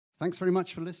Thanks very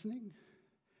much for listening.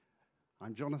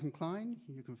 I'm Jonathan Klein.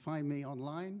 You can find me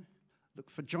online.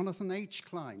 Look for Jonathan H.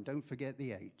 Klein. Don't forget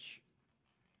the H.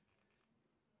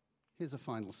 Here's a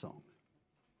final song.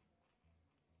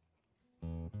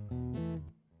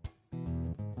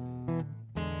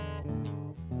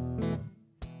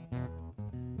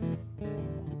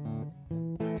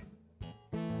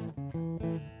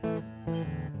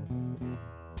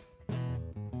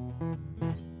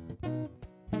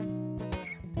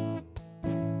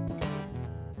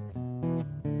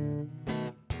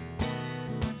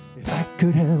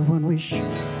 Could have one wish,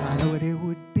 I know what it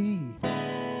would be.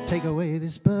 Take away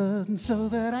this burden so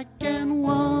that I can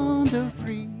wander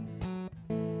free.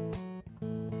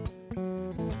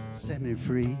 Set me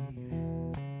free.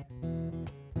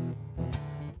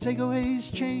 Take away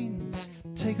his chains,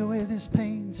 take away this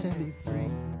pain, set me free.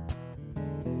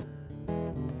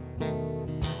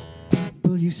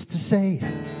 People used to say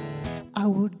I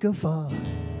would go far.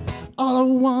 All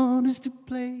I want is to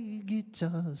play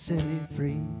guitar, set me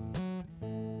free.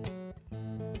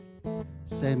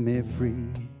 Set me free.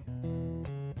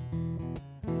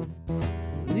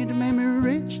 Need to make me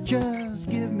rich, just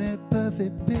give me a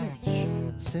perfect pitch.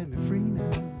 Set me free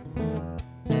now.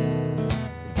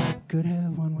 If I could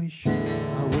have one wish,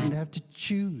 I wouldn't have to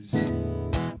choose.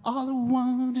 All I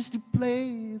want is to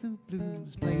play the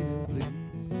blues, play the blues,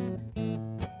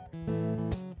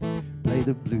 play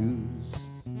the blues.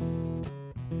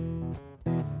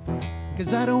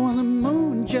 'Cause I don't want the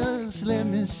moon, just let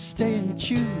me stay in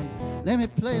tune. Let me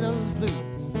play those blues.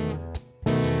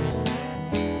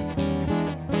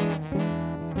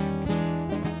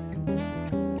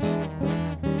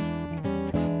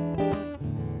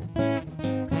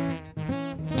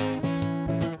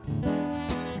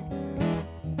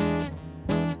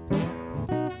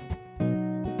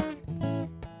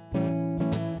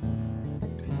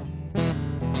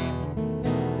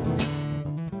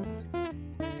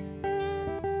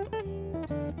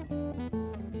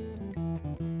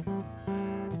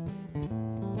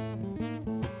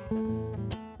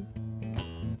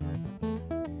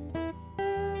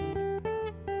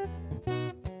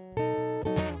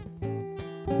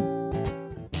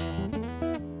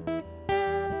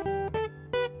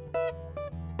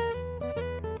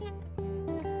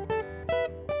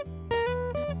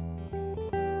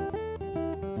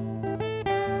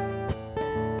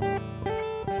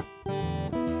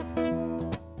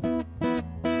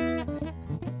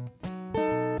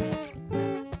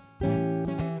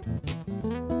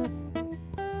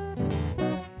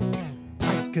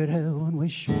 Could have one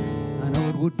wish, I know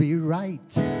it would be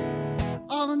right.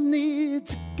 All I need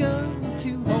to go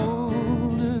to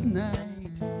hold at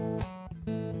night,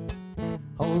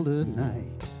 hold at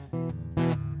night.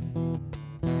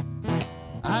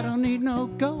 I don't need no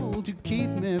gold to keep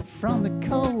me from the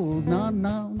cold, no,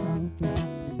 no, no, no,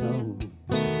 no.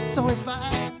 So if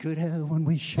I could have one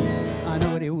wish, I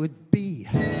know what it would be.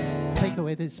 Take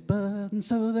away this burden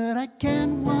so that I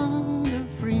can wander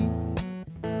free.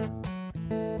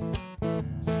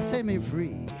 Set me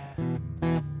free.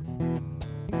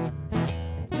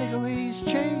 Take away these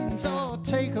chains, or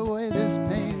take away this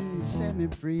pain. Set me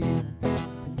free.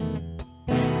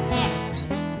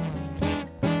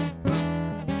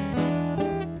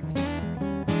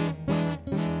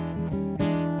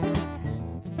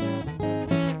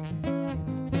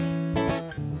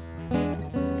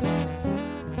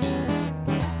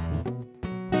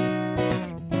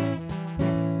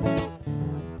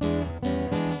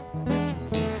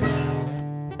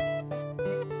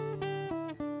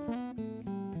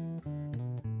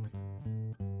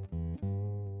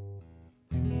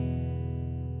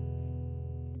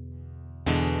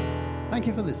 Thank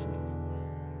you for listening.